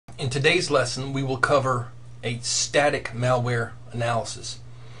In today's lesson, we will cover a static malware analysis.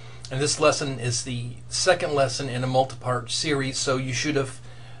 And this lesson is the second lesson in a multi-part series, so you should have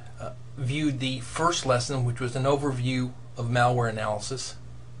viewed the first lesson, which was an overview of malware analysis,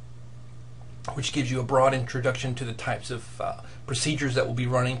 which gives you a broad introduction to the types of procedures that will be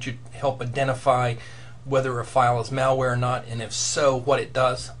running to help identify whether a file is malware or not, and if so, what it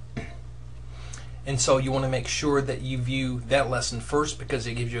does. And so you want to make sure that you view that lesson first because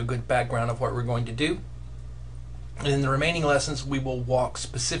it gives you a good background of what we're going to do. And in the remaining lessons, we will walk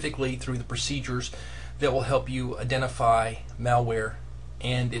specifically through the procedures that will help you identify malware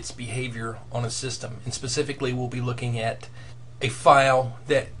and its behavior on a system. And specifically, we'll be looking at a file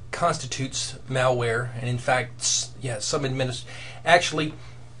that constitutes malware. And in fact, actually,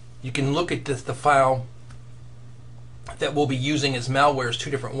 you can look at the file that we'll be using as malware is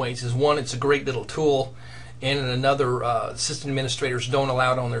two different ways. One, it's a great little tool, and in another, system administrators don't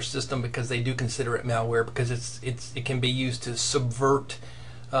allow it on their system because they do consider it malware because it can be used to subvert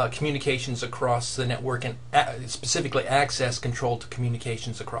communications across the network and specifically access control to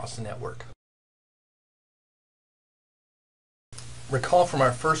communications across the network. Recall from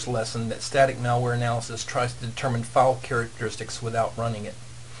our first lesson that static malware analysis tries to determine file characteristics without running it.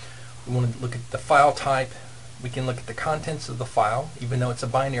 We want to look at the file type. We can look at the contents of the file, even though it's a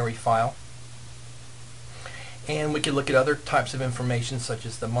binary file. And we can look at other types of information such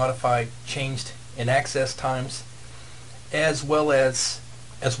as the modified, changed, and access times, as well as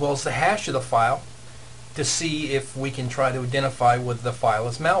the hash of the file to see if we can try to identify whether the file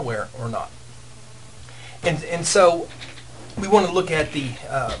is malware or not. And so we want to look at the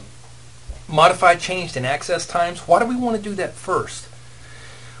modified, changed, and access times. Why do we want to do that first?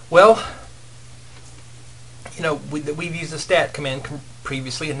 Well, we've used the stat command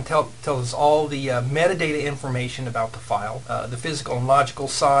previously, and tells us all the metadata information about the file, the physical and logical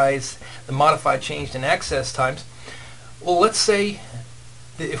size, the modified, changed, and access times. Well, let's say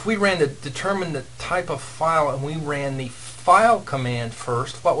that if we ran to determine the type of file and we ran the file command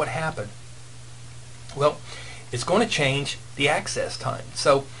first, what would happen? Well, it's going to change the access time.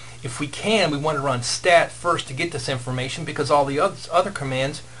 So if we want to run stat first to get this information because all the other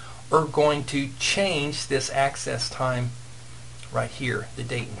commands are going to change this access time right here, the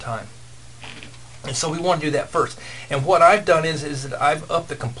date and time. And so we want to do that first. And what I've done is that I've upped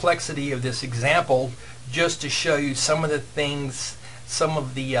the complexity of this example just to show you some of the things, some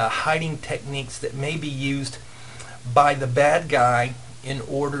of the hiding techniques that may be used by the bad guy in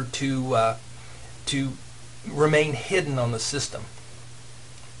order to remain hidden on the system.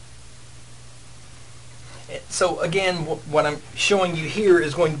 So again, what I'm showing you here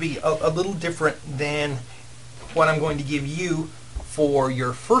is going to be a little different than what I'm going to give you for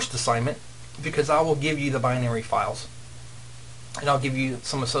your first assignment, because I will give you the binary files and I'll give you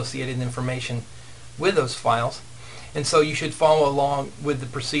some associated information with those files, and so you should follow along with the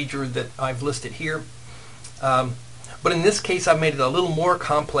procedure that I've listed here. But in this case, I've made it a little more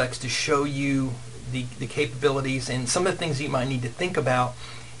complex to show you the capabilities and some of the things you might need to think about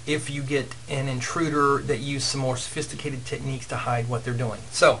if you get an intruder that uses some more sophisticated techniques to hide what they're doing.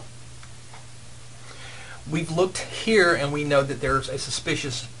 So we've looked here and we know that there's a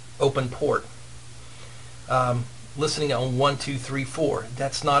suspicious open port listening on 1234.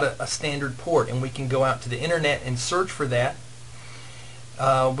 That's not a standard port, and we can go out to the internet and search for that.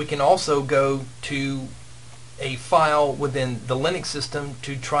 We can also go to a file within the Linux system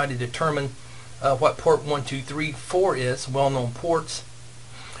to try to determine what port 1234 is, well-known ports.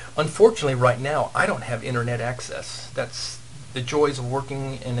 Unfortunately, right now, I don't have internet access. That's the joys of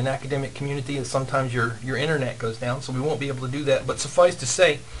working in an academic community, is sometimes your internet goes down, so we won't be able to do that. But suffice to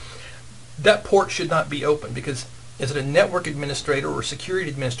say, that port should not be open, because as a network administrator or security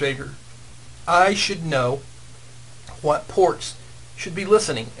administrator, I should know what ports should be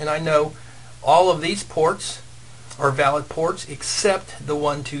listening. And I know all of these ports are valid ports except the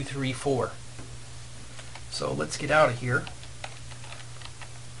 1234. So let's get out of here.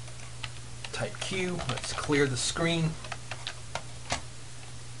 Type Q. Let's clear the screen.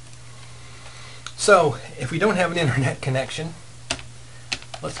 So if we don't have an internet connection,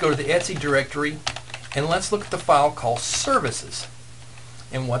 let's go to the Etsy directory and let's look at the file called services.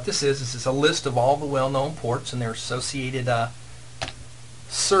 And what this is a list of all the well-known ports and their associated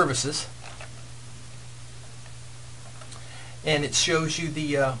services. And it shows you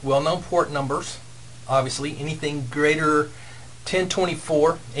the well-known port numbers. Obviously, anything greater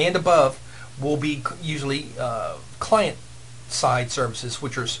 1024 and above will be usually client-side services,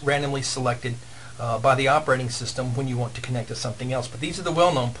 which are randomly selected by the operating system when you want to connect to something else. But these are the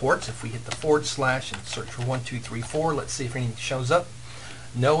well-known ports. If we hit the / and search for 1234, let's see if anything shows up.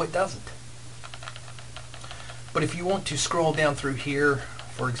 No, it doesn't. But if you want to scroll down through here,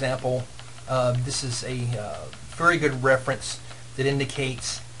 for example, this is a very good reference that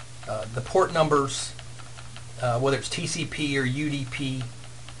indicates the port numbers, whether it's TCP or UDP,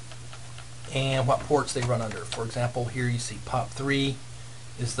 and what ports they run under. For example, here you see POP3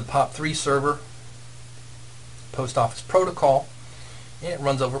 is the POP3 server, Post Office Protocol, and it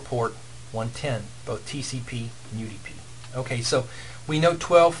runs over port 110, both TCP and UDP. Okay, so we know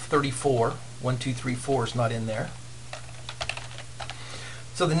 1234, 1234 is not in there.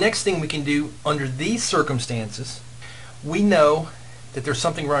 So the next thing we can do under these circumstances, we know that there's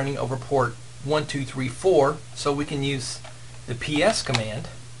something running over port 1234, so we can use the PS command,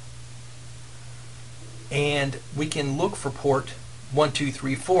 and we can look for port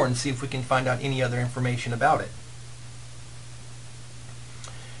 1234 and see if we can find out any other information about it.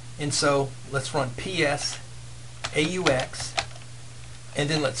 And so let's run PS AUX, and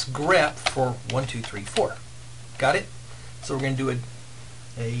then let's grep for 1234. Got it? So we're going to do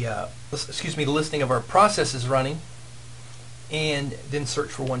a listing of our processes running, and then search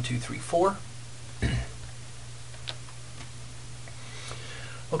for 1234.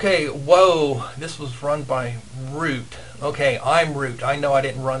 Okay, whoa, this was run by root. Okay, I'm root. I know I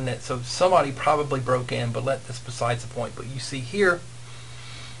didn't run that, so somebody probably broke in, but that's besides the point. But you see here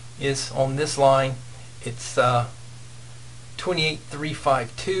is on this line, it's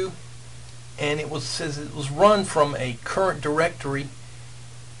 28352, and says it was run from a current directory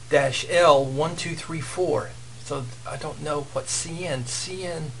 -L 1234. So I don't know what CN.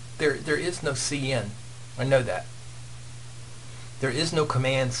 There is no CN. I know that. There is no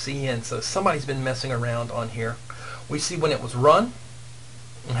command CN, so somebody's been messing around on here. We see when it was run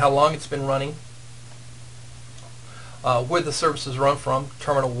and how long it's been running, where the service is run from,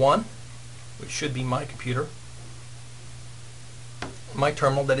 terminal 1, which should be my computer, my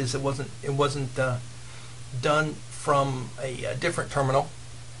terminal. That is, it wasn't done from a different terminal.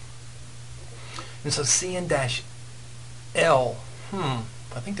 And so CN-L, I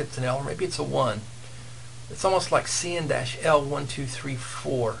think that's an L, or maybe it's a 1. It's almost like CN-L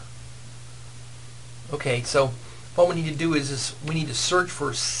 1234. Okay, so what we need to do is we need to search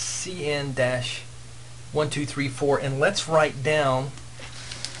for CN-1234, and let's write down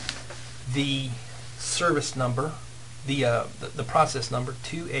the service number, the process number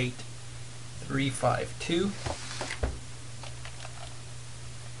 28352.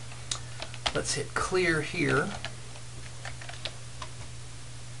 Let's hit clear here.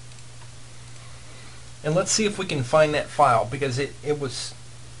 And let's see if we can find that file, because it was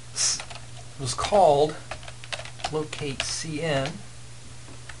called locate CN.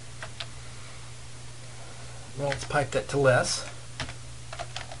 Well, let's pipe that to less.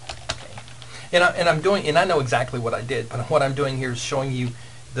 Okay. And I know exactly what I did, but what I'm doing here is showing you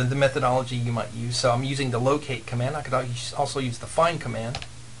the methodology you might use. So I'm using the locate command. I could also use the find command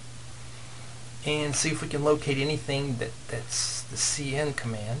and see if we can locate anything that's the CN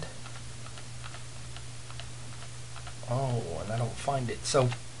command. Oh, and I don't find it. So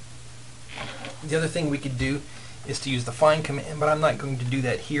the other thing we could do is to use the find command, but I'm not going to do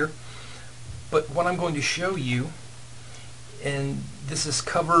that here. But what I'm going to show you, and this is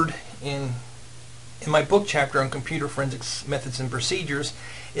covered in my book chapter on computer forensics methods and procedures,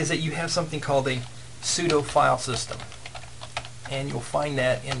 is that you have something called a pseudo file system, and you'll find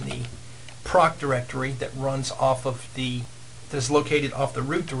that in the proc directory that runs off of that's located off the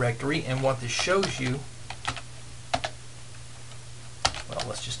root directory. And what this shows you, well,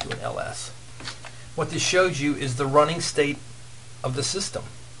 let's just do an ls. What this shows you is the running state of the system.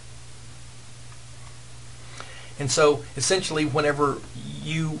 And so essentially, whenever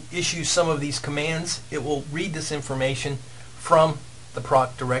you issue some of these commands, it will read this information from the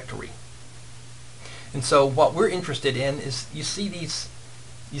proc directory. And so what we're interested in is, you see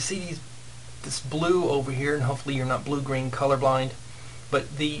this blue over here, and hopefully you're not blue-green colorblind,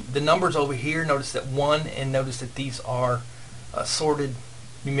 but the numbers over here, notice that 1, and notice that these are sorted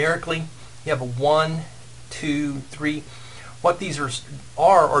numerically. You have a 1, 2, 3. What these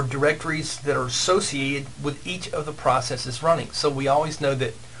are directories that are associated with each of the processes running. So we always know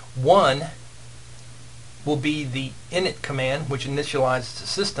that 1 will be the init command, which initializes the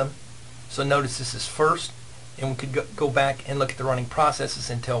system. So notice this is first, and we could go back and look at the running processes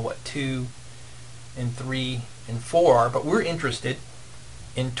and tell what 2 and 3 and 4 are. But we're interested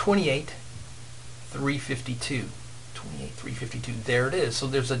in 28352. 28352. There it is. So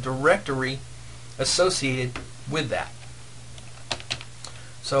there's a directory associated with that.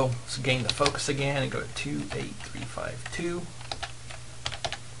 So let's gain the focus again and go to 28352.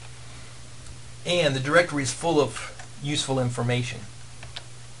 And the directory is full of useful information.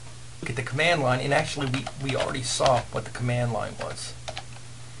 at the command line, and actually we already saw what the command line was.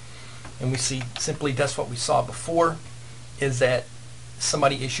 And we see simply that's what we saw before, is that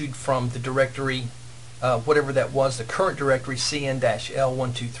somebody issued from the directory, whatever that was, the current directory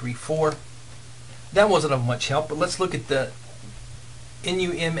cn-l1234. That wasn't of much help, but let's look at the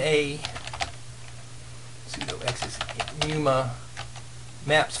NUMA sudo x is NUMA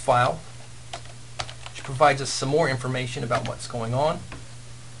maps file, which provides us some more information about what's going on.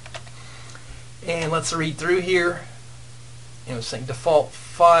 And let's read through here. You know, saying default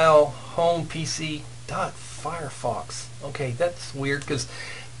file home PC dot Firefox. Okay, that's weird because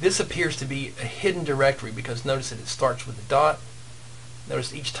this appears to be a hidden directory, because notice that it starts with a dot.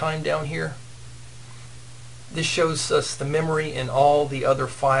 Notice each time down here. This shows us the memory and all the other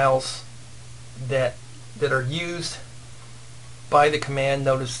files that are used by the command.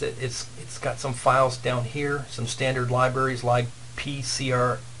 Notice that it's got some files down here, some standard libraries like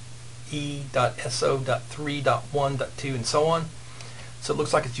pcre.so.3.1.2 and so on. So it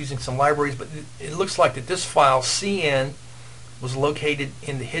looks like it's using some libraries, but it looks like that this file cn was located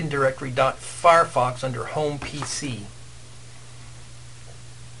in the hidden directory .firefox under home PC.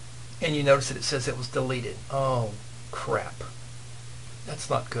 And you notice that it says it was deleted. Oh crap. That's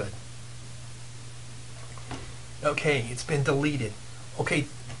not good. Okay, it's been deleted. Okay,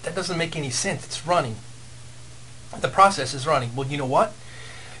 that doesn't make any sense. It's running. The process is running. Well, you know what?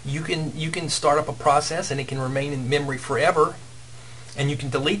 You can start up a process and it can remain in memory forever, and you can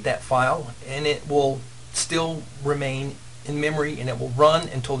delete that file and it will still remain in memory and it will run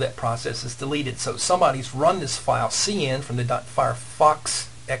until that process is deleted. So somebody's run this file cn from the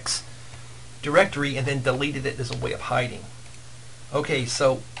 .firefoxx directory and then deleted it as a way of hiding. Okay,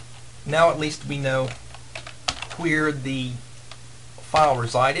 so now at least we know where the file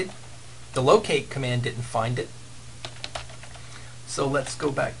resided. The locate command didn't find it. So let's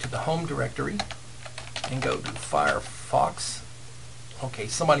go back to the home directory and go to Firefox. Okay,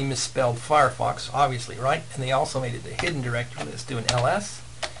 somebody misspelled Firefox, obviously, right? And they also made it the hidden directory. Let's do an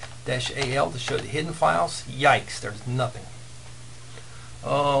ls-al to show the hidden files. Yikes, there's nothing.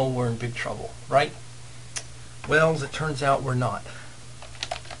 Oh, we're in big trouble, right? Well, as it turns out, we're not.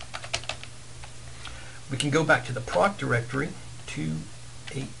 We can go back to the proc directory,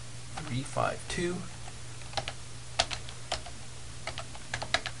 28352,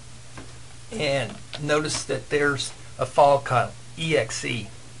 and notice that there's a file called exe.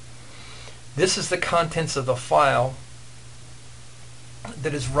 This is the contents of the file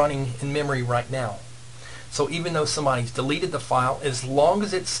that is running in memory right now. So even though somebody's deleted the file, as long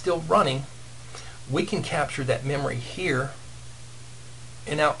as it's still running, we can capture that memory here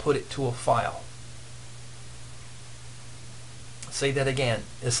and output it to a file. Say that again.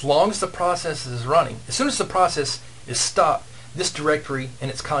 As long as the process is running, as soon as the process is stopped, this directory and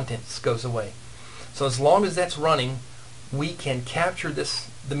its contents goes away. So as long as that's running, we can capture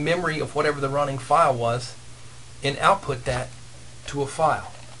the memory of whatever the running file was and output that to a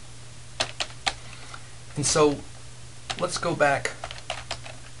file. And so let's go back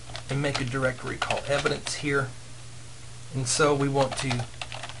and make a directory called evidence here. And so we want to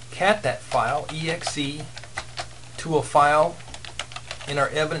cat that file, exe, to a file in our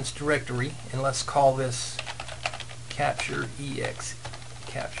evidence directory, and let's call this capture exe.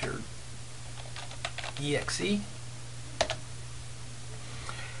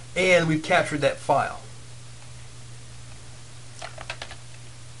 And we've captured that file.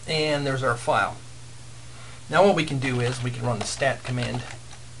 And there's our file. Now what we can do is we can run the stat command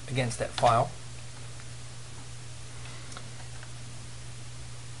against that file.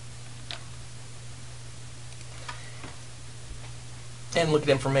 And look at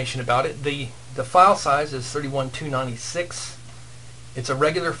information about it. The file size is 31296. It's a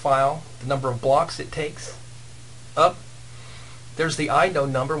regular file. The number of blocks it takes up. There's the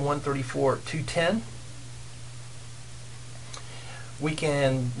inode number 134.210. We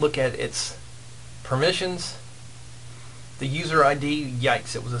can look at its permissions. The user ID,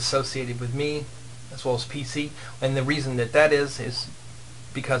 yikes, it was associated with me as well as PC. And the reason that is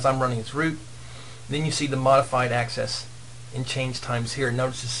because I'm running its root. Then you see the modified access and change times here.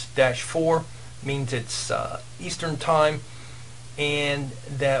 Notice this -4 means it's Eastern time and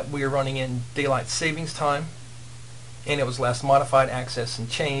that we're running in daylight savings time, and it was last modified, access, and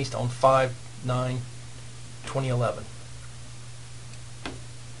changed on 5/9/2011.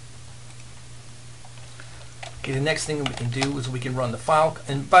 Okay, the next thing that we can do is we can run the file,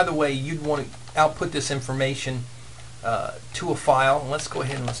 and by the way, you'd want to output this information to a file. And let's go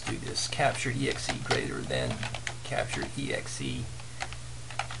ahead and let's do this. Capture exe greater than capture exe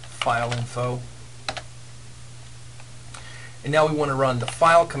file info. And now we want to run the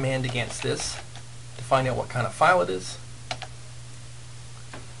file command against this to find out what kind of file it is.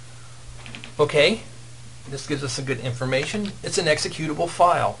 Okay, this gives us some good information. It's an executable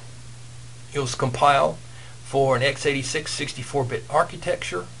file. It was compiled for an x86 64-bit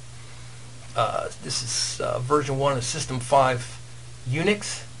architecture. This is version 1 of System 5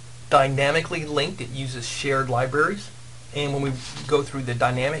 Unix. Dynamically linked, it uses shared libraries. And when we go through the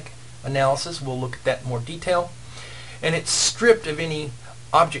dynamic analysis, we'll look at that in more detail. And it's stripped of any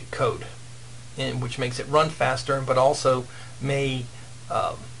object code, which makes it run faster, but also may,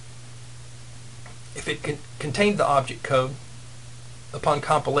 if it contained the object code, upon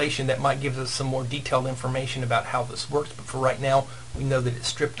compilation that might give us some more detailed information about how this works. But for right now, we know that it's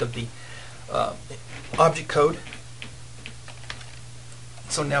stripped of the object code.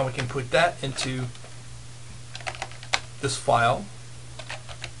 So now we can put that into this file.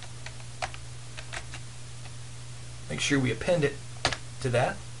 Make sure we append it to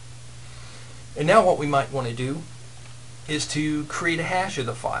that. And now what we might want to do is to create a hash of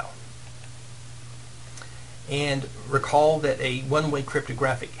the file. And recall that a one-way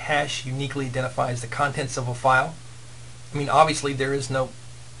cryptographic hash uniquely identifies the contents of a file. I mean, obviously there is no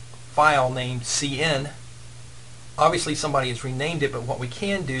file named CN. Obviously somebody has renamed it, but what we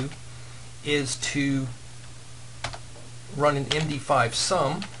can do is to run an MD5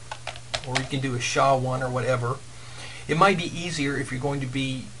 sum, or you can do a SHA-1 or whatever. It might be easier if you're going to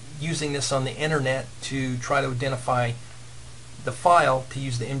be using this on the internet to try to identify the file to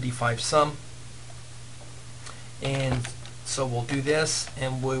use the MD5 sum. And so we'll do this,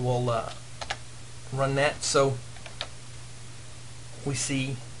 and we will run that. So we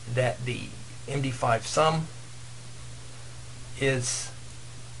see that the MD5 sum is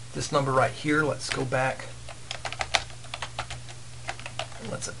this number right here. Let's go back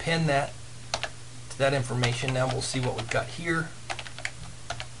and let's append that to that information. Now we'll see what we've got here.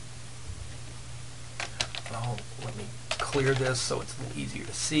 Well, let me clear this so it's a little easier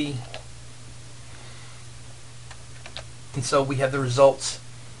to see. And so we have the results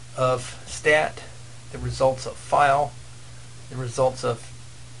of stat, the results of file, the results of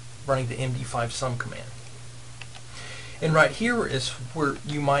running the MD5 sum command. And right here is where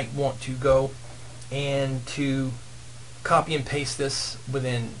you might want to go and to copy and paste this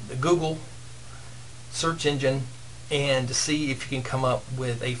within the Google search engine and to see if you can come up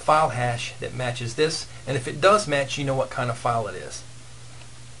with a file hash that matches this. And if it does match, you know what kind of file it is.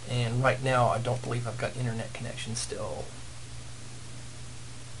 And right now I don't believe I've got internet connection still.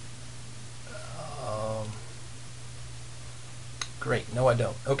 Great, no I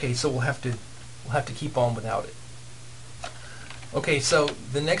don't. Okay, so we'll have to keep on without it. Okay, so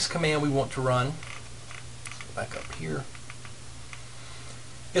the next command we want to run, back up here,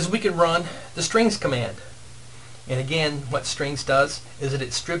 is we can run the strings command. And again, what strings does is that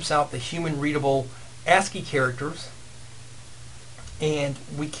it strips out the human readable ASCII characters, and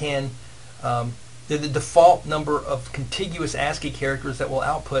we can the default number of contiguous ASCII characters that will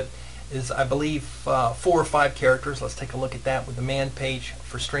output is, I believe, 4 or 5 characters. Let's take a look at that with the man page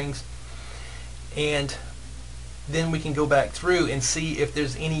for strings. And then we can go back through and see if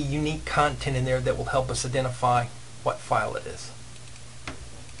there's any unique content in there that will help us identify what file it is.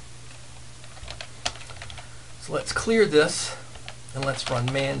 So let's clear this and let's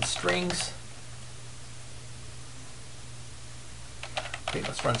run man strings. Okay,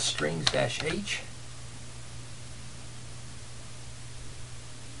 let's run strings-h.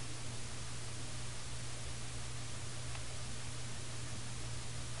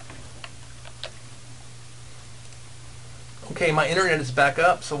 Okay, my internet is back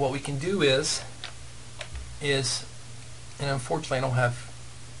up, so what we can do is, and unfortunately I don't have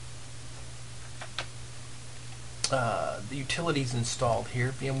the utilities installed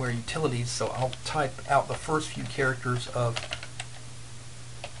here, VMware utilities, so I'll type out the first few characters of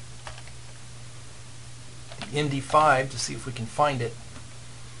the MD5 to see if we can find it.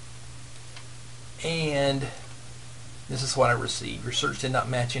 And this is what I received. Your search did not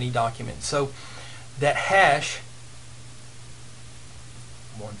match any document. So that hash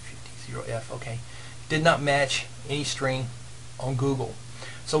 150F, okay, did not match any string on Google.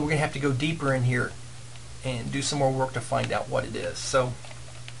 So we're going to have to go deeper in here and do some more work to find out what it is. So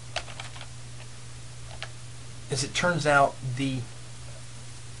as it turns out, if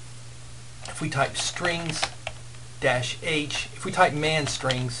we type strings -h, if we type man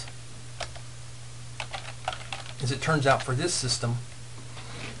strings, as it turns out for this system,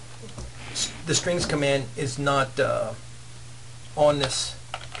 the strings command is not on this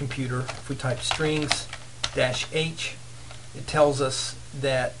computer. If we type strings-h, it tells us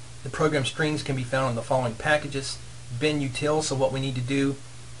that the program strings can be found in the following packages: bin util, so what we need to do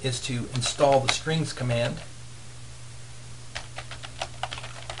is to install the strings command.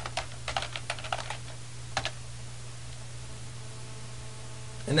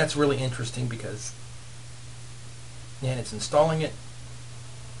 And that's really interesting because, and it's installing it.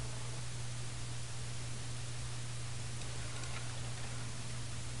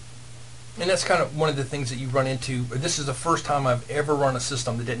 And that's kind of one of the things that you run into. This is the first time I've ever run a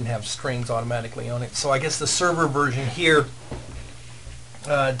system that didn't have strings automatically on it. So I guess the server version here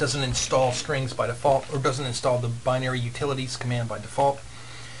doesn't install strings by default, or doesn't install the binary utilities command by default.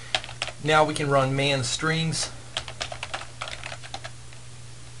 Now we can run man strings,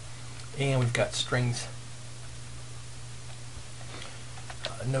 and we've got strings.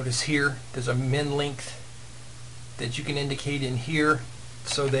 Notice here there's a min length that you can indicate in here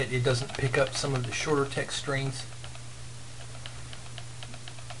so that it doesn't pick up some of the shorter text strings.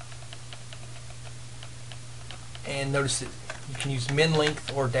 And notice that you can use min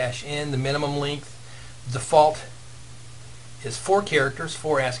length or -n. The minimum length default is 4 characters,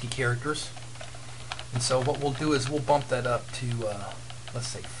 4 ASCII characters. And so what we'll do is we'll bump that up to, let's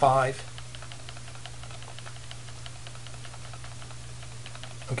say 5.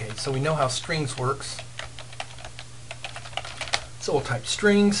 Okay, so we know how strings works. So we'll type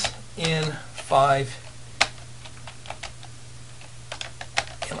strings in 5,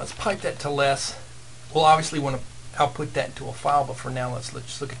 and let's pipe that to less. We'll obviously want to output that into a file, but for now let's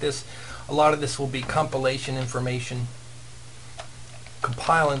just look at this. A lot of this will be compilation information,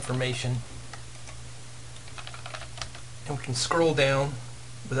 compile information, and we can scroll down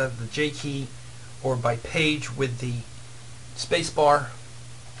with either the J key or by page with the space bar.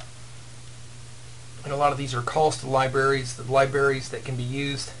 And a lot of these are calls to libraries, the libraries that can be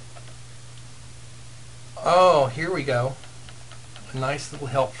used. Oh, here we go. A nice little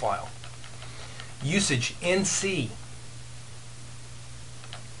help file. Usage NC.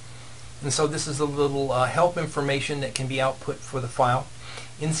 And so this is a little help information that can be output for the file.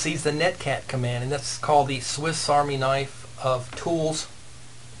 NC is the netcat command, and that's called the Swiss Army knife of tools.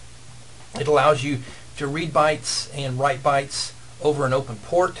 It allows you to read bytes and write bytes over an open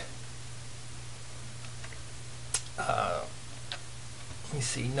port. Let me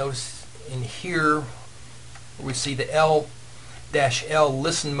see, notice in here we see the L-L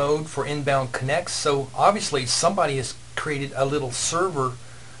listen mode for inbound connects. So obviously somebody has created a little server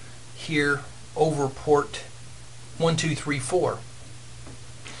here over port 1234.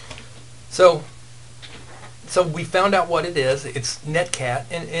 So we found out what it is. It's netcat,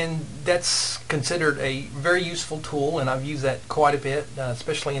 and that's considered a very useful tool, and I've used that quite a bit,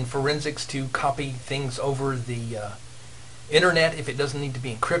 especially in forensics, to copy things over the internet if it doesn't need to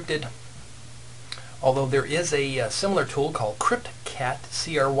be encrypted. Although there is a similar tool called CryptCat,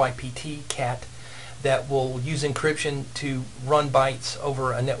 C-R-Y-P-T, cat, that will use encryption to run bytes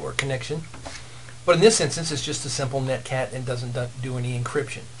over a network connection. But in this instance, it's just a simple netcat and doesn't do any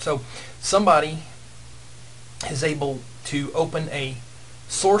encryption. So somebody is able to open a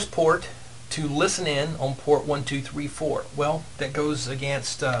source port to listen in on port 1234. Well, that goes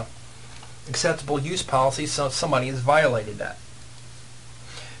against acceptable use policy, so somebody has violated that.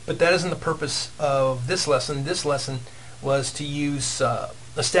 But that isn't the purpose of this lesson. This lesson was to use a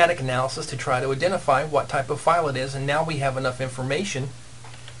static analysis to try to identify what type of file it is, and now we have enough information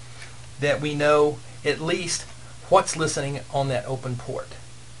that we know at least what's listening on that open port.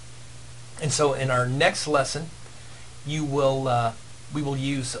 And so in our next lesson, we will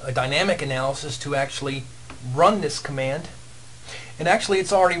use a dynamic analysis to actually run this command. And actually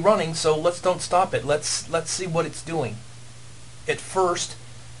it's already running, so don't stop it. Let's see what it's doing. At first,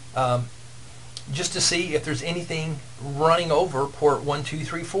 just to see if there's anything running over port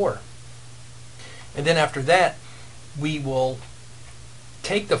 1234. And then after that, we will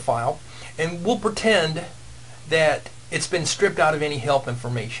take the file and we'll pretend that it's been stripped out of any help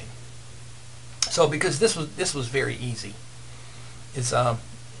information. So because this was very easy. It's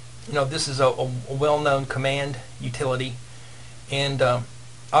this is a well-known command utility, and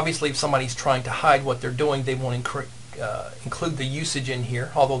obviously if somebody's trying to hide what they're doing, they won't include the usage in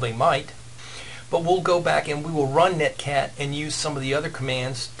here, although they might. But we'll go back and we will run netcat and use some of the other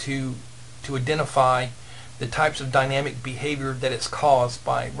commands to identify the types of dynamic behavior that is caused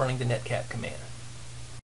by running the netcat command.